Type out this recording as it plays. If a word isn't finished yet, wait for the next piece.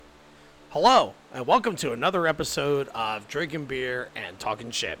Hello, and welcome to another episode of Drinking Beer and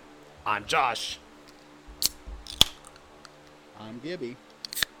Talking Shit. I'm Josh. I'm Gibby.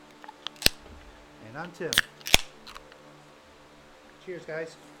 And I'm Tim. Cheers,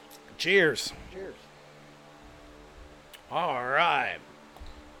 guys. Cheers. Cheers. All right.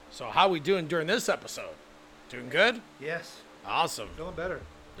 So how we doing during this episode? Doing good? Yes. Awesome. Feeling better.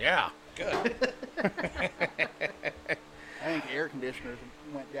 Yeah. Good. I think air conditioners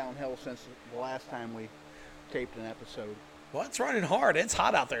went downhill since the last time we taped an episode. Well, it's running hard. It's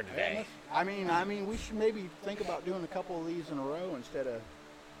hot out there today. I mean, we should maybe think about doing a couple of these in a row instead of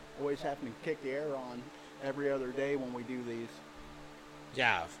always having to kick the air on every other day when we do these.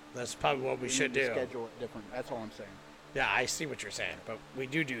 Yeah, that's probably what we should need to do. Schedule it different. That's all I'm saying. Yeah, I see what you're saying, but we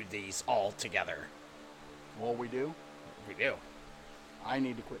do these all together. Well, we do. We do. I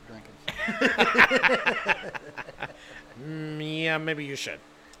need to quit drinking. Yeah, maybe you should.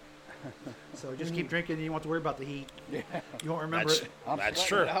 So just keep drinking and you won't have to worry about the heat. Yeah. You won't remember That's, it. I'm that's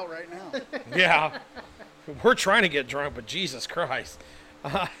sweating true. it out right now. Yeah. We're trying to get drunk, but Jesus Christ.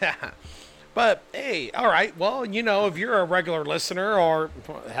 But, hey, all right. Well, you know, if you're a regular listener or,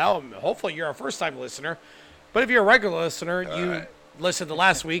 hell, hopefully you're a first-time listener. But if you're a regular listener, you listened to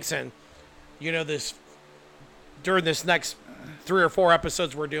last week's and, you know, during this next 3 or 4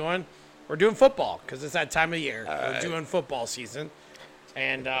 episodes we're doing football because it's that time of year. We're doing football season.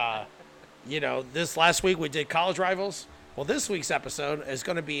 And, you know, this last week we did college rivals. Well, this week's episode is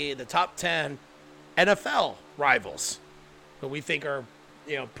going to be the top 10 NFL rivals that we think are,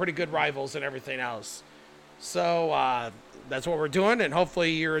 you know, pretty good rivals and everything else. So that's what we're doing, and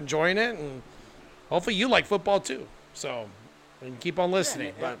hopefully you're enjoying it, and hopefully you like football too. So and keep on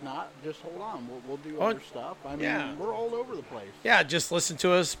listening. Yeah, and if But not, just hold on. We'll do Oh, other stuff. I mean, yeah. we're all over the place. yeah, just listen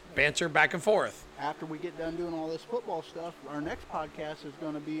to us banter back and forth. After we get done doing all this football stuff, our next podcast is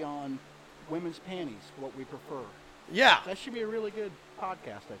going to be on women's panties, what we prefer. Yeah, That should be a really good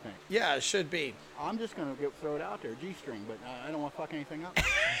podcast, I think. yeah, it should be. I'm just going to throw it out there, G-string, but I don't want to fuck anything up.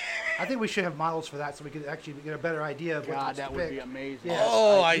 I think we should have models for that so we could actually get a better idea of what God, to that pick. would be amazing. Yeah.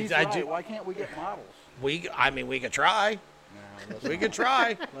 Oh, He's I right. do. Why can't we get models? We could try. No, let's We not. could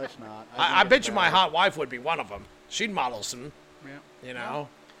try. Let's not. I think bet it's you my bad. hot wife would be one of them. She'd model some, Yeah. you know.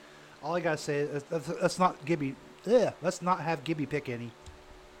 All I gotta say is let's not Gibby. Yeah, let's not have Gibby pick any.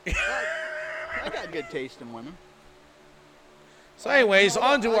 I got good taste in women. So, anyways,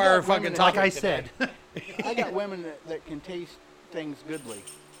 I on to got our women fucking that- topic Like I today. said. I got women that can taste things goodly.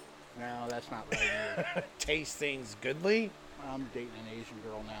 No, that's not right either. Taste things goodly. I'm dating an Asian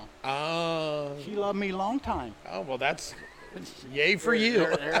girl now. Oh, She loved me long time. well, that's yay for you.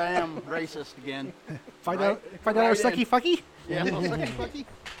 There I am, racist again. Find Right- out our right sucky in. fucky. Yeah, well, sucky fucky.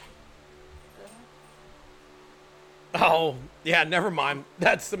 Oh, yeah, never mind.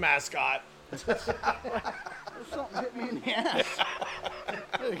 That's the mascot. Something hit me in the ass.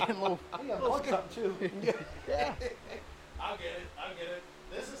 Getting a little, too. yeah. I'll get it.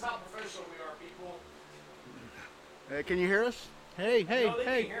 This is how professional we are, people. Can you hear us? Hey, hey, No, they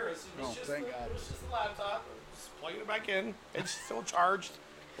hey. can hear us. It was Oh, just thank the, God. It was just the laptop. Just plugging it back in. It's still charged.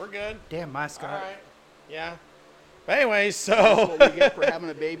 We're good. Damn All mascot. right. Yeah. But anyway, That's so what we get for having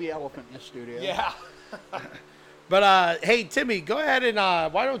a baby elephant in the studio. yeah. But hey, Timmy, go ahead and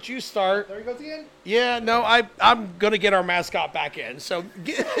why don't you start? There he goes again. Yeah, no, I'm gonna get our mascot back in. So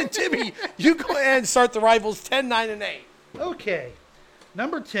Timmy, you go ahead and start the rivals 10, 9, and 8. Okay.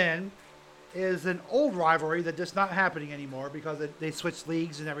 Number 10 is an old rivalry that's just not happening anymore because they switched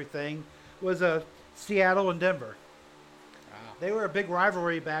leagues and everything. Was Seattle and Denver. They were a big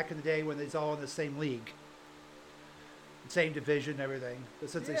rivalry back in the day when they was all in the same league, same division, and everything. But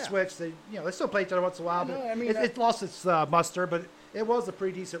since they Yeah. switched, they still play each other once in a while. No, But I mean, it lost its muster. But it was a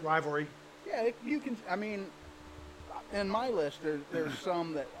pretty decent rivalry. Yeah, you can. I mean, in my list, there's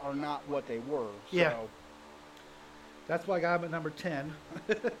some that are not what they were. So. Yeah. That's why I got him at number 10.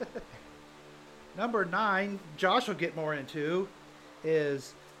 Number 9, Josh will get more into,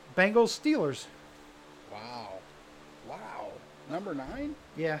 is Bengals Steelers. Wow. Number 9.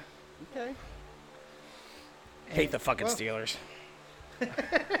 Yeah. Okay. Hate the fucking Well- Steelers.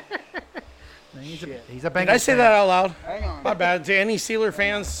 He's a Shit. Bengals Did I say fan. that out loud? Hang on. My bad. To any Steeler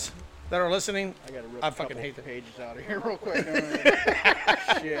fans that are listening, I gotta rip I a fucking couple hate the pages out of here real quick.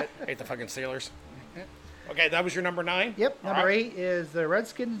 Shit. hate the fucking Steelers. Okay, that was your number 9. Yep. All Number right. 8 is the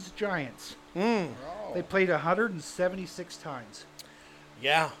Redskins Giants. Oh. They played 176 times.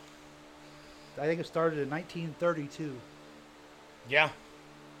 Yeah. I think it started in 1932. Yeah.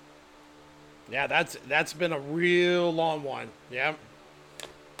 Yeah, that's been a real long one. Yeah.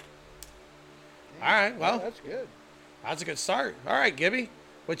 All right, well, that's good. that's a good start. All right, Gibby.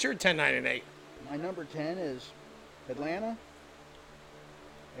 What's your 10, 9, and 8? My number 10 is Atlanta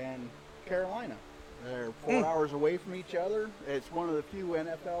and Carolina. They're 4 hours away from each other. It's one of the few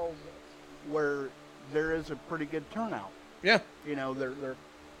NFL where there is a pretty good turnout. Yeah. You know, they're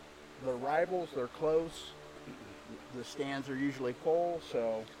rivals. They're close. The stands are usually full,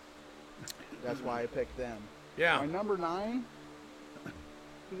 so that's why I picked them. Yeah. My number 9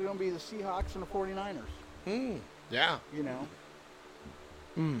 is going to be the Seahawks and the 49ers. Yeah. You know.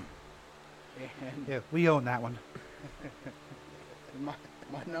 And Yeah, we own that one. my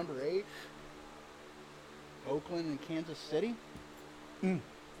number 8, Oakland and Kansas City. Just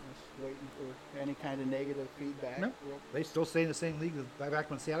waiting for any kind of negative feedback. No, they still stay in the same league as back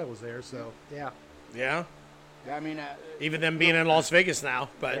when Seattle was there. So yeah. Yeah. I mean, Even them being in Las Vegas now,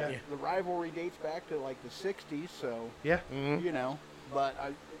 but Yeah. the rivalry dates back to like the '60s, so Yeah, you know. But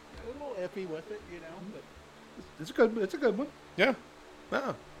I'm a little iffy with it, you know. But it's a good one. yeah.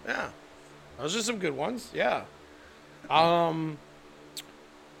 Yeah. Those are some good ones. Yeah.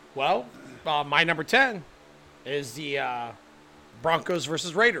 Well, my number 10 is the Broncos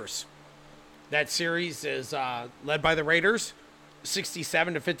versus Raiders. That series is led by the Raiders,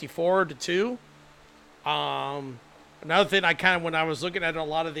 67-54 to 2. Another thing when I was looking at a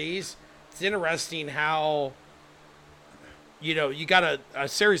lot of these, it's interesting how, you know, you got a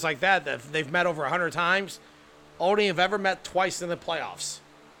series like that they've met over 100 times, only have ever met twice in the playoffs.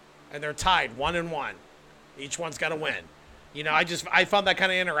 And they're tied 1-1. Each one's got to win. You know, I found that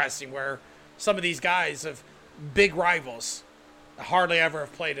kind of interesting where some of these guys have big rivals hardly ever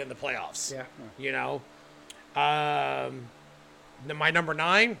have played in the playoffs. Yeah. You know, then my number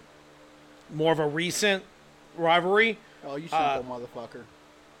 9, more of a recent rivalry. oh, you simple motherfucker.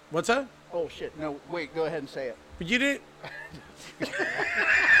 What's that? Oh shit! No, wait. Go ahead and say it. But you didn't. You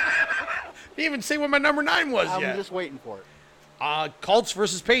didn't even say what my number 9 was I'm yet. just waiting for it. Colts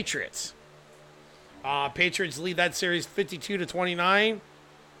versus Patriots. Patriots lead that series 52-29.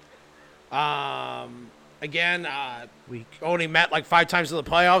 Again, Week. only met like 5 times in the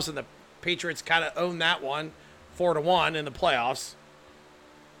playoffs, and the Patriots kind of owned that one 4-1 in the playoffs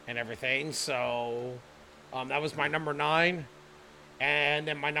and everything. So that was my number 9. And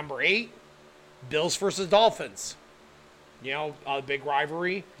then my number 8, Bills versus Dolphins. You know, a big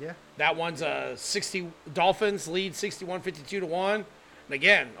rivalry. Yeah. That one's Dolphins lead 61-52-1. And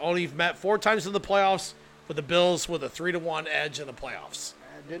again, only met 4 times in the playoffs, with the Bills with a 3-1 edge in the playoffs.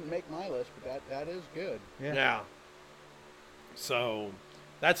 It didn't make my list, but that is good. Yeah. So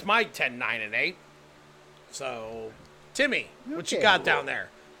that's my 10, 9, and 8. So, Timmy, what you Okay. got down there?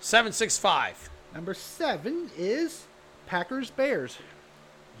 7, 6, 5. Number 7 is Packers Bears.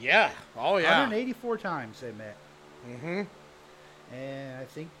 Yeah. Oh, yeah. 184 times they met. Mm-hmm. And I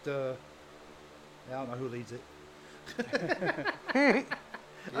think I don't know who leads it. I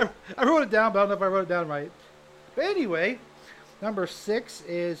wrote it down, but I don't know if I wrote it down right. But anyway, number 6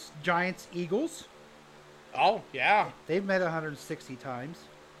 is Giants Eagles. Oh, yeah. They've met 160 times.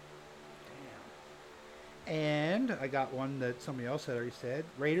 Damn. And I got one that somebody else had already said.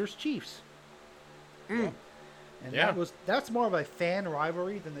 Raiders Chiefs. And Yeah. that's more of a fan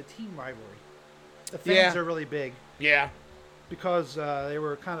rivalry than the team rivalry. The fans are really big Yeah. because they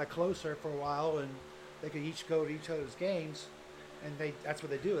were kind of closer for a while, and they could each go to each other's games, and that's what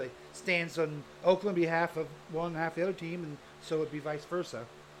they do. They stands on Oakland behalf of one half the other team, and so it'd be vice versa.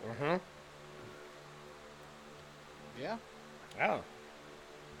 Mm-hmm. Yeah. Yeah.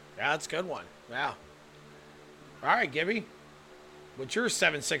 Yeah, that's a good one. Yeah. All right, Gibby. What's your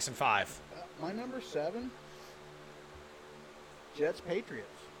 7, 6, and 5? My number 7, Jets Patriots.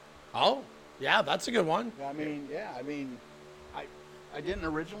 Oh, yeah, that's a good one. I mean, I didn't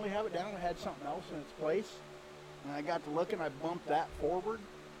originally have it down. I had something else in its place, and I got to looking. I bumped that forward,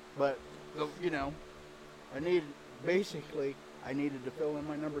 but you know, I needed to fill in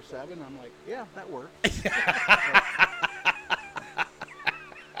my number 7. I'm like, yeah, that works.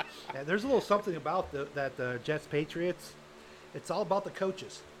 Yeah, there's a little something about the Jets Patriots. It's all about the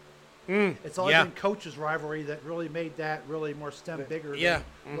coaches. It's always yeah. been coaches rivalry that really made that really more stem bigger Yeah.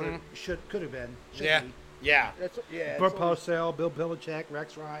 than what it could have been. Should Yeah. be. Yeah. Burt Postel, Bill Belichick,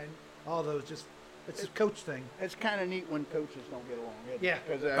 Rex Ryan, all those it's a coach thing. It's kind of neat when coaches don't get along. Yeah.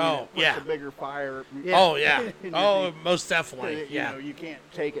 Because Oh, it puts yeah. a bigger fire. Yeah. Oh, yeah. You Oh, know, most definitely. You Yeah. know, you can't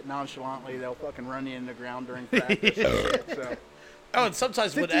take it nonchalantly. They'll fucking run you in the ground during practice. and shit, so. Oh, and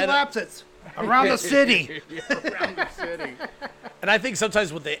sometimes with 50 laps it's around the city. Around the city. and I think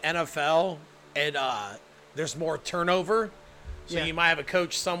sometimes with the NFL, there's more turnover. So Yeah. you might have a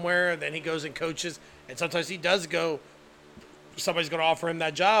coach somewhere, and then he goes and coaches, and sometimes he does go. Somebody's going to offer him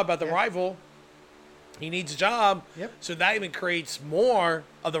that job at the rival, He needs a job. Yep. So that even creates more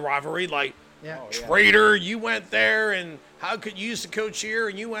of the rivalry. Like, Yeah. Oh, yeah. traitor, you went there, and how could you used to coach here,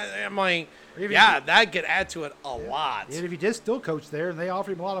 and you went there? I'm like, Or even yeah, if that could add to it a lot. And if he did still coach there, and they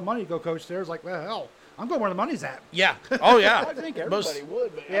offered him a lot of money to go coach there, it's like, well, hell, I'm going where the money's at. Yeah. Oh, yeah. I think Most- everybody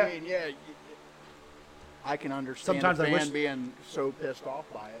would, but Yeah. I mean, yeah, I can understand Sometimes a I fan wish- being so pissed off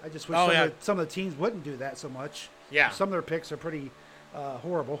by it. I just wish Oh, some, yeah. some of the teams wouldn't do that so much. Yeah. Some of their picks are pretty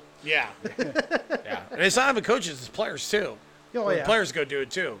horrible. Yeah. Yeah. And it's not even coaches, it's players, too. Oh, Well, yeah. players go do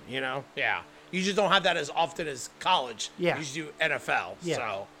it, too, you know? Yeah. You just don't have that as often as college. Yeah. You just do NFL. Yeah.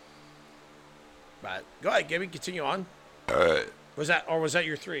 So. But go ahead, Gibby, continue on. Was that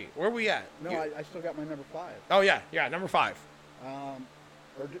your 3? Where are we at? No, I still got my number 5. Oh, yeah. Yeah, number 5. Am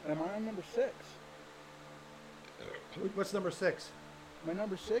I on number 6? What's number 6? My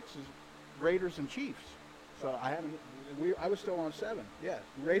number 6 is Raiders and Chiefs. So I haven't. I was still on 7. Yeah,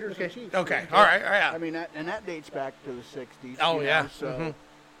 Raiders and Chiefs. Okay. All right. All right. I mean, that dates back to the 60s. Oh, you know, yeah. So Mhm.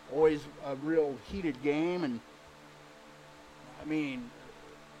 always a real heated game, and I mean,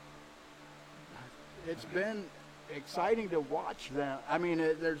 it's been exciting to watch them. I mean,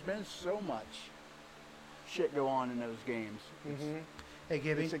 there's been so much shit go on in those games. Hey,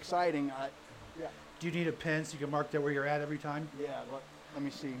 Gibby, It's exciting. Yeah. do you need a pen so you can mark there where you're at every time? Yeah. Let me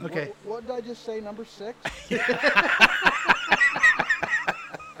see. Okay. What did I just say? Number 6.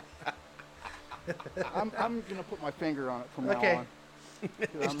 I'm gonna put my finger on it from now Okay. on.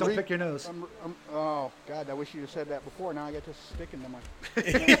 Just don't pick your nose. Oh God, I wish you'd have said that before. Now I got this sticking to my.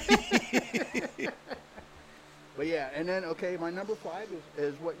 But yeah, and then okay, my number 5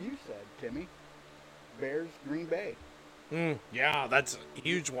 is what you said, Timmy. Bears, Green Bay. Yeah, that's a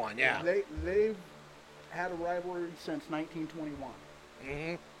huge one. Yeah. They've had a rivalry since 1921.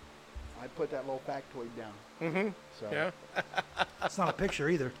 Mm-hmm. I put that little factoid down. Mm-hmm. So Yeah. It's not a picture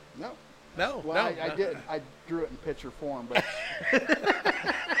either. no. No. Well, no. I did. I drew it in picture form, but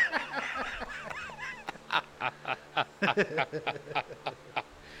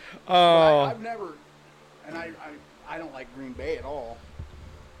Oh. I've never, and I don't like Green Bay at all.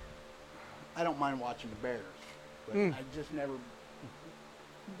 I don't mind watching the Bears, but I just never.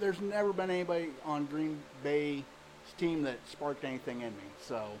 There's never been anybody on Green Bay's team that sparked anything in me,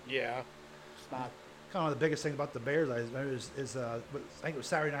 so Yeah. it's not. Kind of the biggest thing about the Bears I remember is I think it was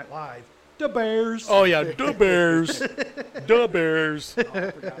Saturday Night Live. The Bears. Oh yeah, the Bears. The Bears. Oh,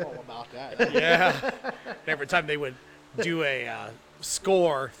 I forgot all about that. Yeah. Every time they would do a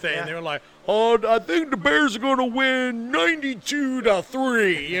score thing, Yeah. they were like, "Oh, I think the Bears are going to win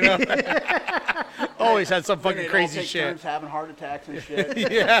 92-3." You know. Always had some Then fucking they'd all crazy take shit. turns having heart attacks and shit.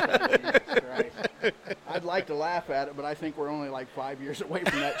 Yeah. Jesus Christ. I'd like to laugh at it, but I think we're only like 5 years away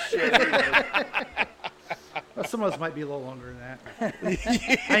from that shit. Anyway. Well, some of us might be a little longer than that.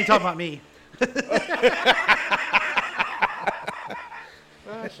 I ain't talking about me.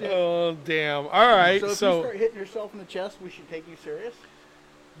 Oh damn! All right, So if you so start hitting yourself in the chest, we should take you serious.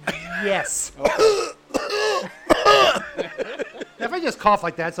 Yes. If I just cough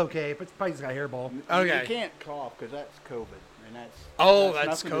like that, it's okay. But it's probably just got a hairball. Okay. You can't cough because that's COVID, and that's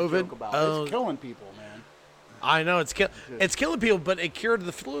nothing COVID? To joke about. Oh. It's killing people, man. I know it's killing people, but it cured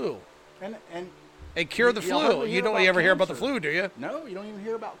the flu. And It cured the You flu. hardly You hear don't about ever hear about the cancer. flu, do you? no, you don't even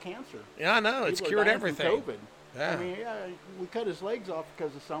hear about cancer. Yeah, I know. It's People are cured dying from everything. COVID. Yeah. I mean, yeah, we cut his legs off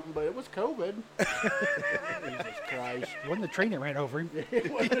because of something, but it was COVID. Jesus Christ. It wasn't the train that ran over him.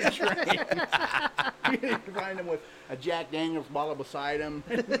 It wasn't a train. You find him with a Jack Daniels bottle beside him,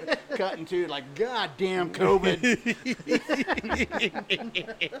 cutting to like, God damn COVID.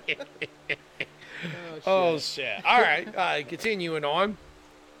 Oh shit! All right, continuing on.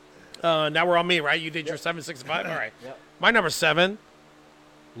 Now we're on me, right? You did your 7, 6, and 5. All right. Yep. My number 7,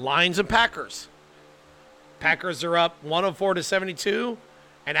 Lions and Packers. Packers are up 104-72,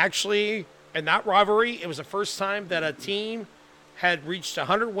 and actually, in that rivalry, it was the first time that a team had reached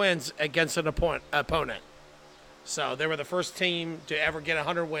 100 wins against an opponent. So they were the first team to ever get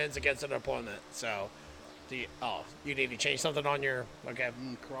 100 wins against an opponent. So, you need to change something on your okay.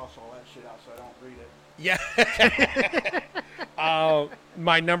 Cross all that shit out so I don't read it. Yeah.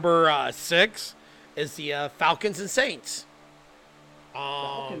 My number 6 is the Falcons and Saints.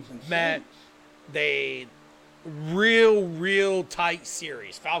 Falcons and Met Saints. they real tight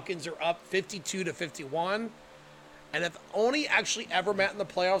series. Falcons are up 52-51, and have only actually ever met in the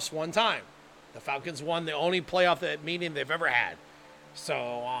playoffs one time. The Falcons won the only playoff meeting they've ever had. So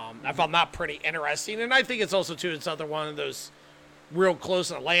I found that pretty interesting, and I think it's also too. It's another one of those real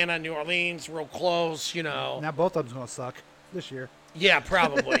close in Atlanta, New Orleans, real close. You know. Now both of them's going to suck this year. Yeah,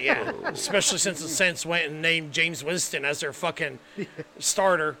 probably, yeah. Especially since the Saints went and named James Winston as their fucking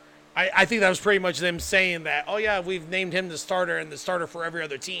starter. I think that was pretty much them saying that, oh, yeah, we've named him the starter and the starter for every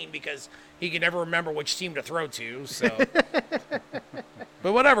other team because he can never remember which team to throw to. So,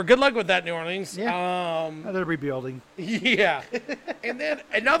 but whatever. Good luck with that, New Orleans. Yeah. They're rebuilding. Yeah. And then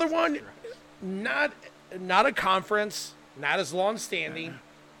another one, not a conference, not as long-standing,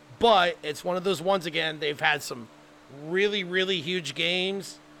 but it's one of those ones, again, they've had some really, really huge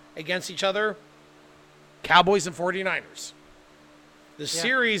games against each other. Cowboys and 49ers. The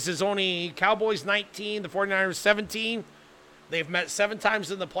series is only Cowboys 19, the 49ers 17. They've met 7 times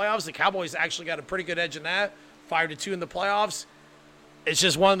in the playoffs. The Cowboys actually got a pretty good edge in that, 5-2 in the playoffs. It's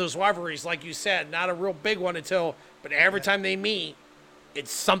just one of those rivalries, like you said, not a real big one but every time they meet,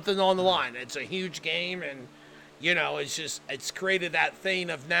 it's something on the line. It's a huge game, and, it's created that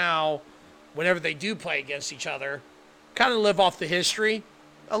thing of now, whenever they do play against each other, kind of live off the history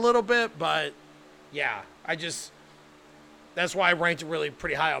a little bit, but, yeah, that's why I ranked it really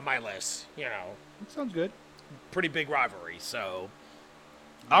pretty high on my list, That sounds good. Pretty big rivalry, so.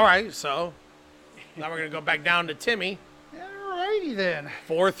 All right, so now we're going to go back down to Timmy. Alrighty then.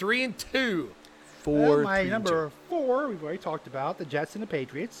 4, 3, and 2. My number 4, we've already talked about, the Jets and the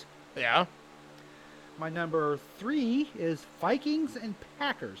Patriots. Yeah. My number 3 is Vikings and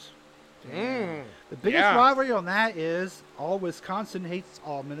Packers. The The biggest rivalry on that is all Wisconsin hates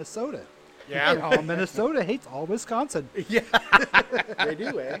all Minnesota. Yeah. And all Minnesota hates all Wisconsin. Yeah. They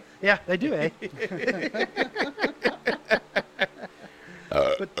do, eh? Yeah, they do, eh?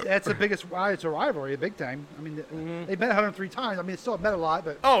 But that's the biggest. It's a rivalry, big time. I mean, they met 103 times. I mean, it's still met a lot,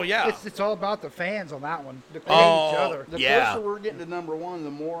 but Oh, yeah. it's all about the fans on that one. They hate Oh, each other. The Yeah. closer we're getting to number 1, the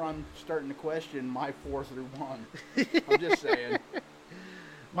more I'm starting to question my 4 through 1. I'm just saying.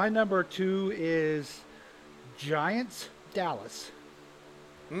 My number 2 is Giants, Dallas.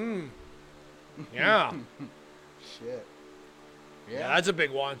 Yeah. Shit. Yeah, that's a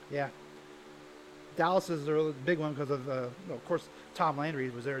big one. Yeah. Dallas is a really big one because of course, Tom Landry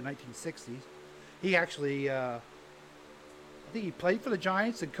was there in 1960s. He actually, I think he played for the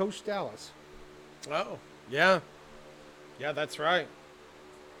Giants and coached Dallas. Oh, yeah. Yeah, that's right.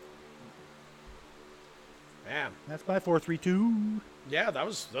 Man. That's my 4-3-2. Yeah,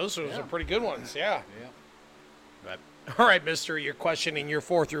 those are some pretty good ones. Yeah. Yeah. But, all right, mister, you're questioning your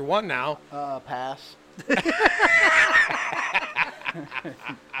 4 through 1 now. Pass.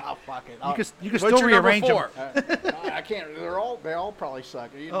 Oh, fuck it. You can What's still your number rearrange them. 4? I can't. They all probably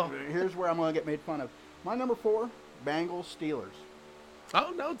suck. Here's where I'm going to get made fun of. My number 4, Bengals, Steelers.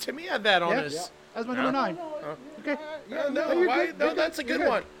 Oh, no, Timmy had that on his. Yeah. That's my number 9. Okay. No, that's a good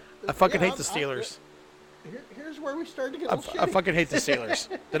one. I fucking hate the Steelers. Here's where we started to get I shitty. fucking hate the Steelers.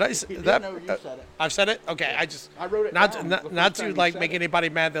 Did I say No, that? you said it. I've said it? Okay, I wrote it not down not, the not first to time you like said make it. anybody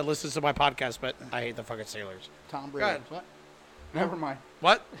mad that listens to my podcast, but I hate the fucking Steelers. Tom Go Brady. ahead. What? Never mind.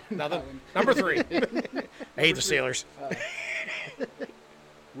 What? Nothing. Number 3. I hate the Steelers.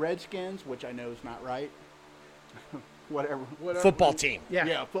 Redskins, which I know is not right. Whatever. Football team.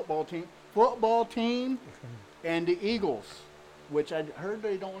 Yeah. Football team. Football team, and the Eagles, which I heard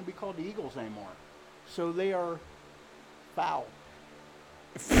they don't want to be called the Eagles anymore. So they are foul.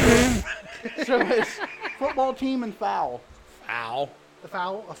 So it's football team and foul. Ow. A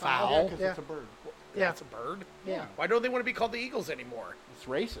foul. Foul? Because it's a bird. Yeah. That's a bird? Yeah. Why don't they want to be called the Eagles anymore? It's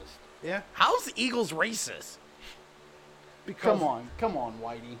racist. Yeah. How's the Eagles racist? Because Come on,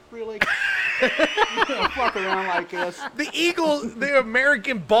 Whitey. Really? You don't fuck around like this. The eagle, the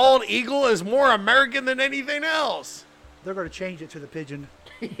American bald eagle, is more American than anything else. they're going to change it to the pigeon.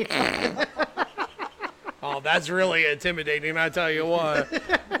 Oh, that's really intimidating, I tell you what.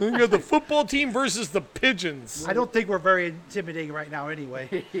 You got the football team versus the Pigeons. I don't think we're very intimidating right now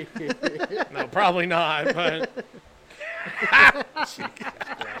anyway. No, probably not, but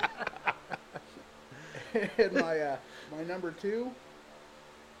And my number 2,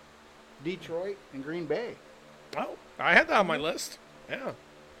 Detroit and Green Bay. oh, I had that on my list. Yeah.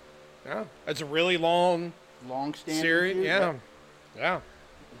 Yeah. It's a really long Long-standing series. feud, Yeah. Yeah.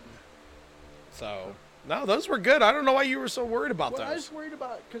 So, no, those were good. I don't know why you were so worried about Well, I those. was worried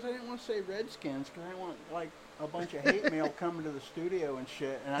about because I didn't want to say Redskins because I didn't want like a bunch of hate mail coming to the studio and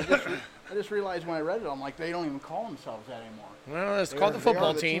shit. And I just realized when I read it, I'm like, they don't even call themselves that anymore. Well, it's called the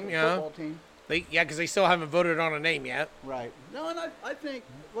football team. Yeah. Football team. Because they still haven't voted on a name yet. Right. No, and I think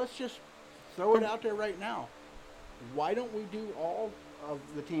let's just throw it out there right now. Why don't we do all of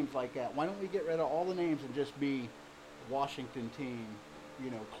the teams like that? Why don't we get rid of all the names and just be Washington team,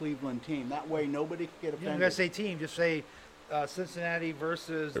 Cleveland team? That way nobody can get You offended. don't got to say team, just say Cincinnati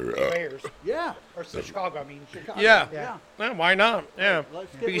versus the Bears. Yeah. Or Chicago, I mean. Chicago. Yeah. Yeah. Why not? Yeah.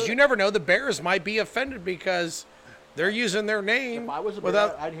 Let's get Because rid you of- never know. The Bears might be offended because They're using their name If I was a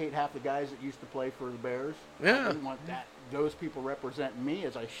without. Bear, I'd hate half the guys that used to play for the Bears. Yeah. I didn't want those people representing me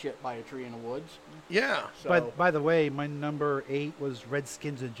as I shit by a tree in the woods. Yeah. So, But by the way, my number 8 was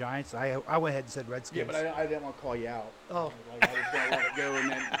Redskins and Giants. I went ahead and said yeah, Redskins. but I didn't want to call you out. Oh. Like, I was going to let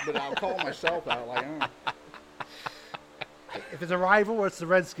it go, but I'll call myself out. Like, If it's a rival, it's the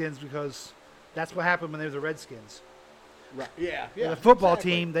Redskins because that's what happened when they were the Redskins. right. Yeah. Yeah, Yeah. the football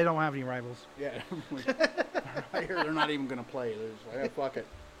exactly. team, they don't have any rivals. Yeah. I hear they're not even going to play. They're just like, fuck it.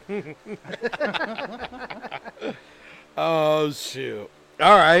 Oh, shoot.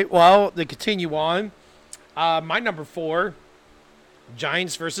 All right. Well, to continue on, my number 4,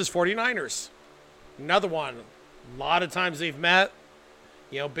 Giants versus 49ers. Another one. A lot of times they've met,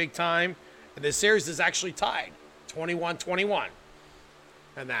 big time. And this series is actually tied 21-21.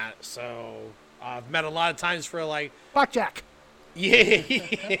 And that. So I've met a lot of times for like, Blackjack. yeah.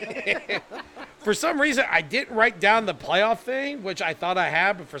 For some reason, I didn't write down the playoff thing, which I thought I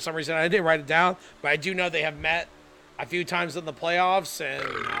had, but for some reason I didn't write it down. But I do know they have met a few times in the playoffs and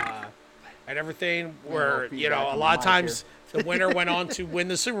everything where, a lot of times the winner went on to win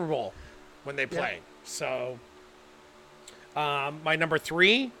the Super Bowl when they played. So my number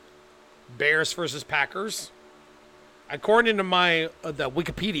 3, Bears versus Packers. According to the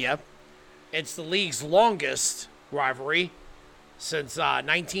Wikipedia, it's the league's longest rivalry since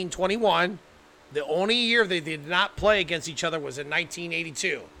 1921. The only year they did not play against each other was in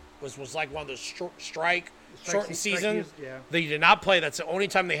 1982. Was like one of those shortened seasons. Yeah. They did not play. That's the only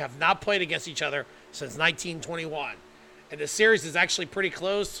time they have not played against each other since 1921. And the series is actually pretty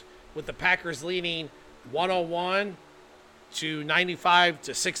close, with the Packers leading 101 to 95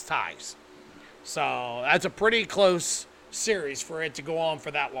 to 6 ties. So that's a pretty close series for it to go on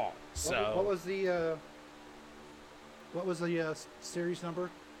for that long. So What was the series number?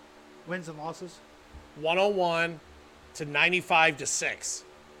 Wins and losses? 101 to 95 to 6.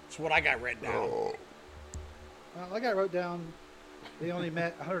 That's what I got written down. Well, I got wrote down they only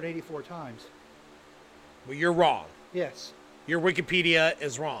met 184 times. Well, you're wrong. Yes. Your Wikipedia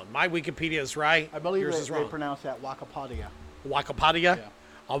is wrong. My Wikipedia is right. I believe yours they, is they wrong. pronounce that Wakapadia. Wakapadia? Yeah.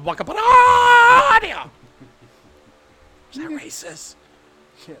 Oh, Wakapadia! Is that racist?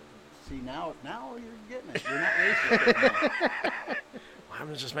 Shit. See, now you're getting it. You're not racist anymore.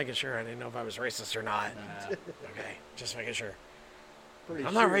 I'm just making sure. I didn't know if I was racist or not. Okay, just making sure. Pretty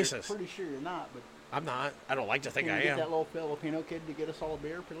I'm sure, not racist. Pretty sure you're not, but I'm not. I don't like to think can I you get am. that little Filipino kid to get us all a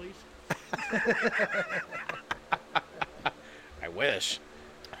beer, please? I wish.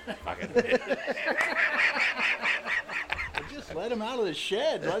 Fucking. Just let him out of the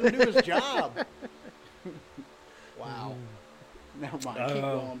shed. Let him do his job. Wow. Never mind. Keep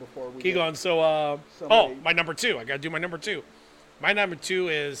going before we Keep get- going. So, somebody- my number 2. I got to do my number 2. My number 2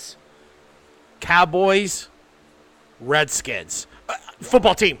 is Cowboys, Redskins.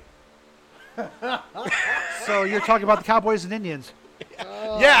 Football team. So you're talking about the Cowboys and Indians.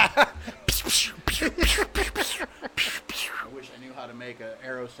 Yeah. I wish I knew how to make an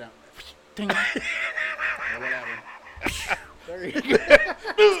arrow sound. Ding. Or whatever. There you go.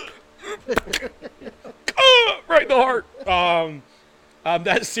 Right in the heart.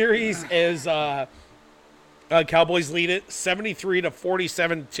 That series is Cowboys lead it 73 to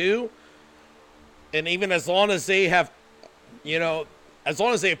 47-2. And even as long as they have, as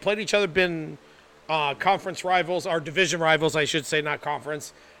long as they have played each other, been conference rivals, or division rivals, I should say, not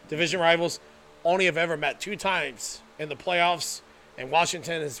conference, division rivals, only have ever met 2 times in the playoffs, and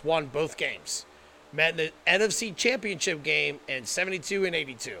Washington has won both games. Met in the NFC Championship game in 72 and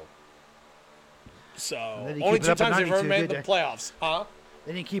 82. So, they didn't only keep it 2 up at times they've ever 92, met in did the they? playoffs. Huh?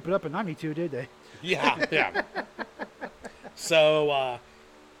 They didn't keep it up at 92, did they? Yeah. So,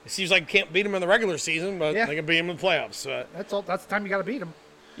 it seems like you can't beat them in the regular season, but Yeah. they can beat them in the playoffs. But That's all. That's the time you got to beat them.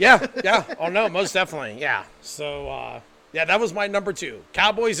 yeah. Oh, no, most definitely. Yeah. So, that was my number 2.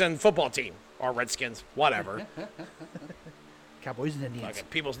 Cowboys and football team. Or Redskins. Whatever. Cowboys and Indians. Fucking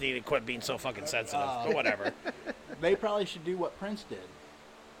people need to quit being so fucking sensitive. But whatever. They probably should do what Prince did.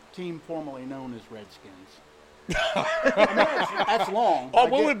 Team formerly known as Redskins. That's long. Oh, I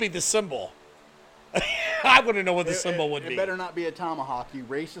what get- would be the symbol? I wouldn't know what the symbol would it be. better not be a tomahawk, you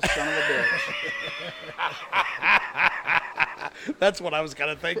racist son of a bitch. That's what I was kind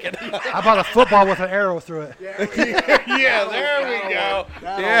of thinking. How about a football with an arrow through it? Yeah, there we go.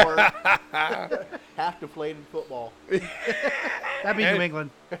 That'll work. Half deflated football. That'd be New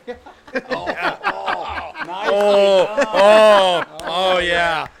England. Nice. Oh,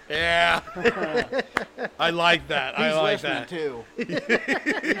 yeah. I like that. He's I like listening that. too.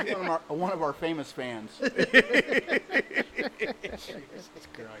 He's one of our famous fans. Jesus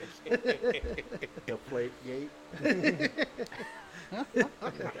Christ. The plate gate.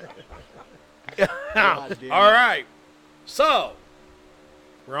 God damn All it. right. So,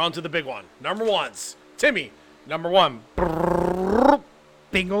 we're on to the big one. Number ones. Timmy, number one.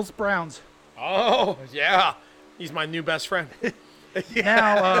 Bengals, Browns. Oh, yeah. He's my new best friend.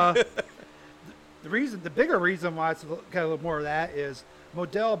 Now, the bigger reason why it's got a little more of that is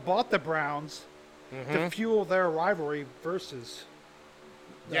Modell bought the Browns to fuel their rivalry versus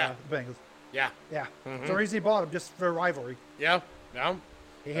the Yeah. Bengals. Yeah. Yeah, that's the reason he bought them, just for rivalry. Yeah. Yeah.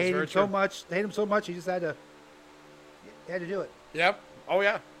 He That's hated very him so true. much. They hated him so much. He just had to do it. Yep. Oh,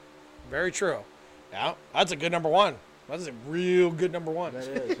 yeah. Very true. Yeah. That's a good number one. That's a real good number one. That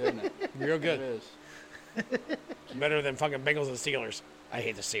is, isn't it? Real It good. is. Better than fucking Bengals and Steelers. I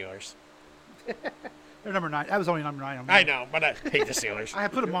hate the Steelers. They're number 9. That was only number 9. On I mine. know, but I hate the Steelers. I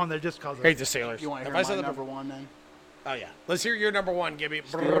put them on there just because of hate the Steelers. You want to If hear I said my the- number one then? Oh, yeah. Let's hear your number one, Gibby.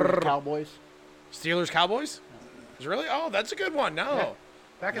 Steelers, Cowboys. Steelers, Cowboys? Is really? Oh, that's a good one. No.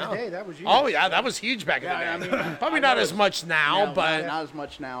 Back in No. the day, that was you. Oh, yeah, that was huge back in Yeah, the I day. mean, Probably I not know as it's- much now, No, but not as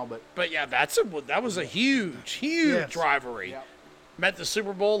much now, but yeah, that was a huge Yes. rivalry. Yep. Met the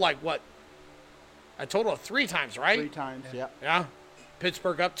Super Bowl like what? A total of 3 times, right? 3 times. Yeah. Yeah.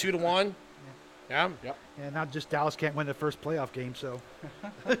 Pittsburgh up 2-1. Yeah. Yep. And now just Dallas can't win the first playoff game, so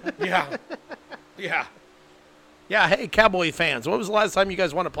Yeah. Yeah. Yeah. Hey, Cowboy fans, when was the last time you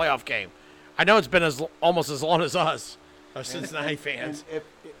guys won a playoff game? I know it's been almost as long as us, Cincinnati fans. And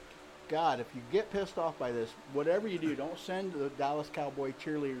God, if you get pissed off by this, whatever you do, don't send the Dallas Cowboy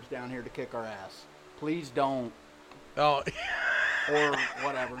cheerleaders down here to kick our ass. Please don't, Oh, or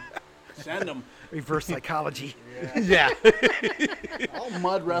whatever. Send them. reverse psychology. yeah. I'll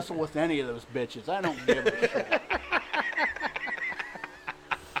mud wrestle with any of those bitches. I don't give a shit.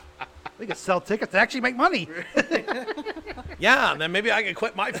 They could sell tickets to actually make money. Yeah, and then maybe I can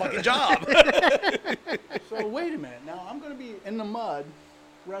quit my fucking job. So wait a minute. Now I'm going to be in the mud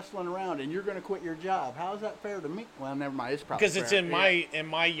wrestling around, and you're going to quit your job. How is that fair to me? Well, never mind. It's probably Because it's fair. in Yeah.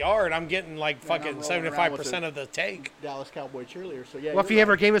 my yard. I'm getting like I'm fucking rolling 75% around of the take. Dallas Cowboy cheerleader. So yeah. Well, if you're you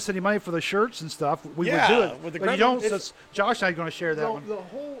ever right. gave us any money for the shirts and stuff, we Yeah, would do it. with the But you don't. gremlins. So Josh and I are going to share that So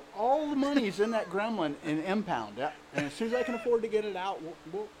one. all the money's in that gremlin in impound. Yeah. And as soon as I can afford to get it out,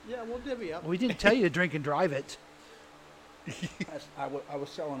 we'll divvy up. We didn't tell you to drink and drive it. I was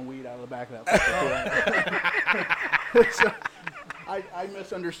selling weed out of the back of that. So, I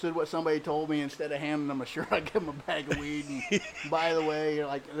misunderstood what somebody told me. Instead of handing them a shirt, I give them a bag of weed. And by the way,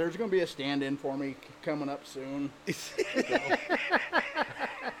 like, there's going to be a stand-in for me coming up soon. Jesus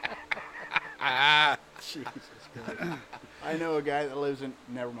Christ. I know a guy that lives in.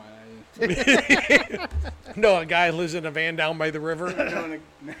 Never mind. No, a guy lives in a van down by the river. I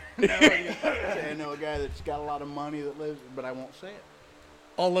know a guy that's got a lot of money that lives, but I won't say it.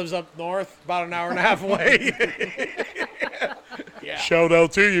 All lives up north, about an hour and a half away. Yeah. Shout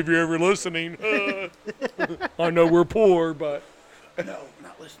out to you if you're ever listening. I know we're poor, but No,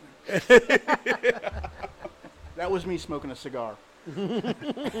 not listening. That was me smoking a cigar.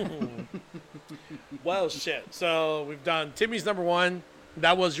 well, shit. So we've done Timmy's number one.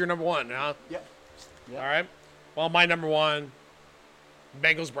 That was your number one, huh? Yep. All right. Well, my number one,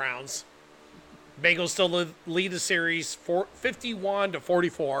 Bengals Browns. Bengals still lead the series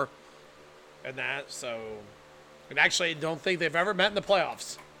 51-44, and that. So, and actually, I don't think they've ever met in the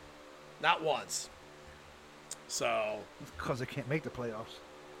playoffs, not once. So, Because they can't make the playoffs.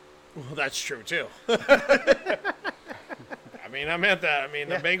 well, that's true too. I mean, I meant that. I mean,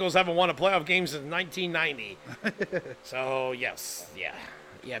 Yeah. the Bengals haven't won a playoff game since 1990. So yes, yeah.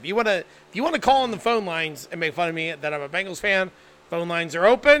 If you wanna call on the phone lines and make fun of me that I'm a Bengals fan, phone lines are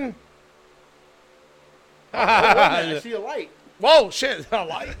open. I see a light. Whoa, shit! A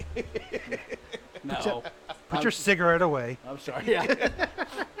light. No. Put your cigarette away. I'm sorry. Yeah.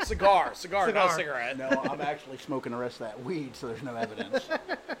 Cigar, not cigarette. No, I'm actually smoking the rest of that weed, so there's no evidence.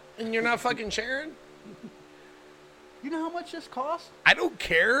 And you're not fucking sharing? You know how much this costs? I don't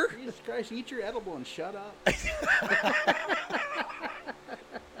care. Jesus Christ, eat your edible and shut up.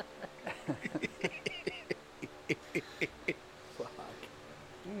 Fuck.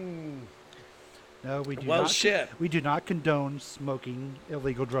 No, we do Well, not. shit. We do not condone smoking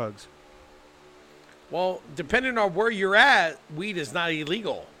illegal drugs. Well, depending on where you're at, weed is not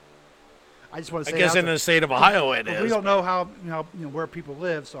illegal. I just want to I say. guess out in there- the state of Ohio it but is. we don't know how where people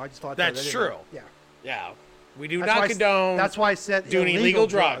live, so I just thought That's that true. Yeah. Yeah, we do That's not why I condone That's why I said doing illegal illegal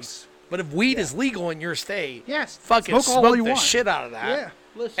drugs. But if weed is legal in your state, Yes, fucking smoke all smoke you the want. shit out of that. Yeah.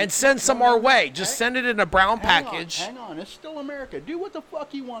 Listen, And send some our way. Just send it in a brown package. Hang on. It's still America. Do what the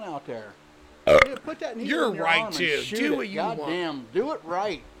fuck you want out there. Dude, put that needle You're in your right, arm and too. shoot Do it. what you want. Goddamn, do it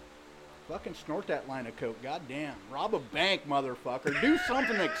right. Fucking snort that line of coke. Goddamn, rob a bank, motherfucker. Do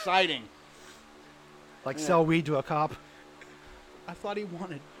something exciting. Like Yeah. sell weed to a cop. I thought he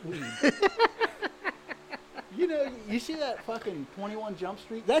wanted weed. You know, you see that fucking 21 Jump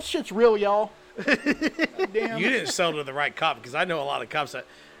Street? That shit's real, y'all. Damn. You didn't sell to the right cop because I know a lot of cops that.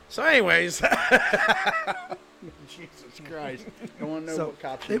 So, anyways, Jesus Christ. Don't want to know So what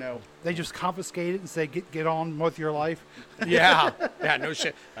cops they, you know. they just confiscate it and say, get on with your life. yeah, no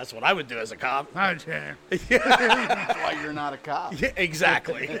shit. That's what I would do as a cop. That's why you're not a cop. Yeah,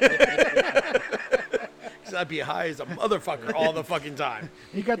 exactly. 'Cause I'd be high as a motherfucker all the fucking time.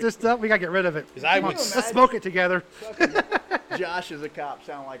 You got this stuff? We got to get rid of it. 'Cause I Come would on, let's smoke it together. Josh as a cop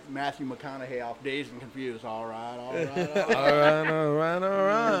sound like Matthew McConaughey off Dazed and Confused. All right. All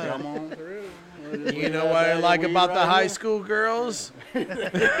right. Come on through. You know what I like about the high school girls? They're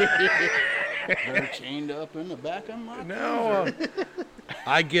chained up in the back of my No.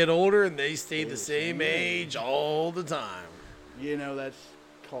 I get older and they stay the same age all the time. You know that's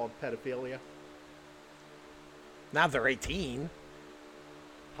called pedophilia. Now they're 18.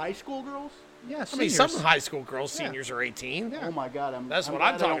 High school girls? Yeah, I mean, seniors. some high school girls, seniors are 18. Yeah. Oh my God! That's what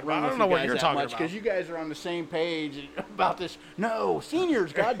glad I'm talking don't run about. I with don't know you what guys you're that talking much, about. because you guys are on the same page about this. No,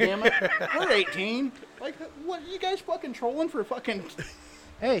 seniors, goddammit, we're 18. Like, what? You guys fucking trolling for fucking?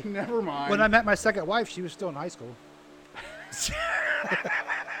 Hey, Never mind. when I met my second wife, she was still in high school. Jesus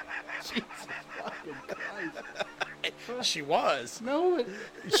fucking Christ. She was. No,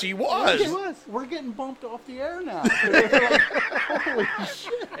 She was. We're getting bumped off the air now. Like, holy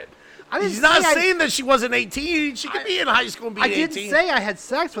shit! I didn't He's not say saying that she wasn't 18. She could be in high school and be I 18. didn't say I had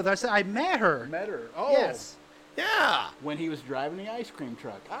sex with her. I said I met her. Met her. Oh, Yes. Yeah. When he was driving the ice cream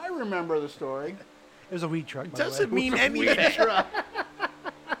truck. I remember the story. It was a weed truck. By the Doesn't way. mean anything.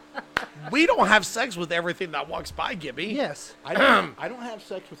 We don't have sex with everything that walks by, Gibby. Yes. I don't have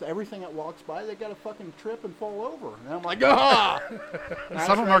sex with everything that walks by. They got to fucking trip and fall over. And I'm like, ah!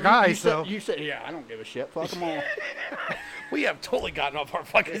 Some of them are guys, so. You said, yeah, I don't give a shit. Fuck them all. We have totally gotten off our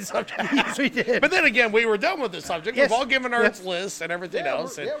fucking subject. Yes, we did. But then again, we were done with the subject. Yes. We've all given our Yes. lists and everything Yeah,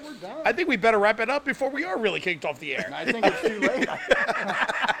 else. And we're done. I think we better wrap it up before we are really kicked off the air. I think it's too late.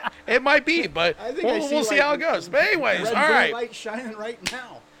 It might be, but I think I we'll see, see like, how it goes. But anyways, Red all blue right. light shining right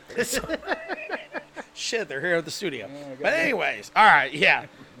now. Shit, they're here at the studio. got But it. anyways, all right, yeah.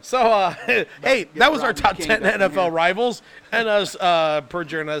 So, hey, that was our Rodney top King 10 back in here. NFL rivals and us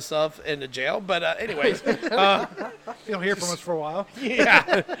perjuring ourselves into jail. But anyways, You don't hear from us for a while.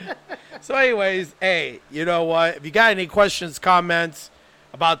 yeah. So anyways, hey, you know what? If you got any questions, comments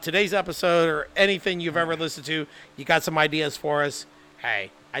about today's episode or anything you've ever listened to, you got some ideas for us,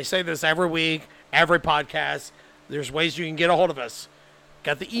 hey, I say this every week, every podcast. There's ways you can get a hold of us.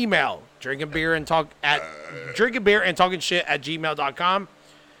 Got the email, drinking beer and talking shit at gmail.com.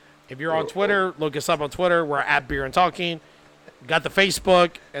 If you're on Twitter, look us up on Twitter. We're at Beer and Talking. Got the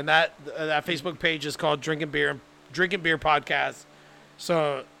Facebook, and that Facebook page is called Drinking Beer Podcast.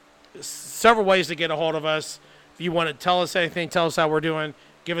 So several ways to get a hold of us. If you want to tell us anything, tell us how we're doing,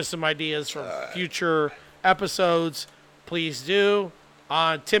 give us some ideas for future episodes, please do.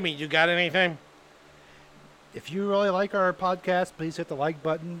 Timmy, you got anything? If you really like our podcast, please hit the like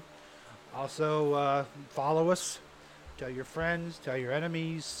button. Also, follow us. Tell your friends. Tell your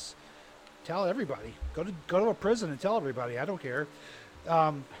enemies. Tell everybody. Go to a prison and tell everybody. I don't care.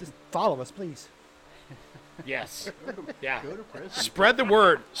 Just follow us, please. Yes. Yeah. Go to prison. Spread the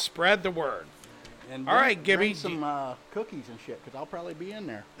word. Spread the word. And All right, Gibby. bring some cookies and shit, because I'll probably be in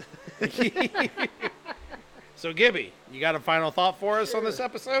there. So, Gibby, you got a final thought for us on this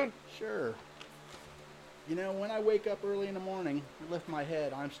episode? Sure. You know, when I wake up early in the morning, I lift my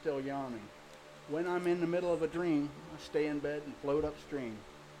head, I'm still yawning. When I'm in the middle of a dream, I stay in bed and float upstream.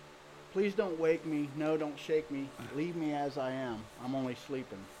 Please don't wake me, no, don't shake me, leave me as I am, I'm only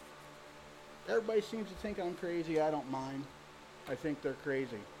sleeping. Everybody seems to think I'm crazy, I don't mind. I think they're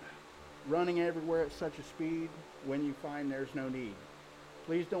crazy. Running everywhere at such a speed, when you find there's no need.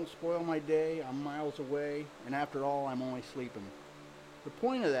 Please don't spoil my day, I'm miles away, and after all, I'm only sleeping. The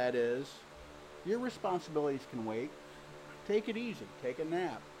point of that is, your responsibilities can wait. Take it easy. Take a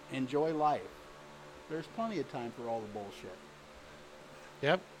nap. Enjoy life. There's plenty of time for all the bullshit.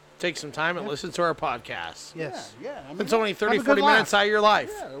 Yep. Take some time and listen to our podcast. Yes. Yeah. I mean, It's only 30, good 40 laugh. minutes out of your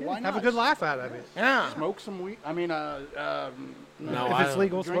life. yeah, why not? Have a good laugh out of it. Yeah. Smoke some weed. I mean, No, If I it's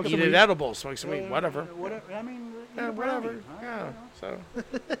legal, drink smoke eat some it weed. edible, smoke some weed, whatever. Whatever. I mean, eat Yeah, a brownie, whatever. huh? Yeah. So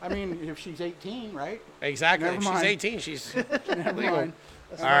I mean, if she's 18, right? exactly. Never If she's mind. 18, she's Never legal. mind.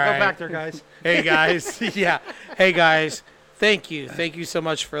 Let's All not right. go back there, guys. Hey guys. Yeah. Hey guys. Thank you so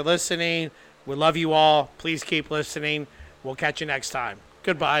much for listening. We love you all. Please keep listening. We'll catch you next time.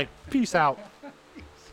 Goodbye. Peace out.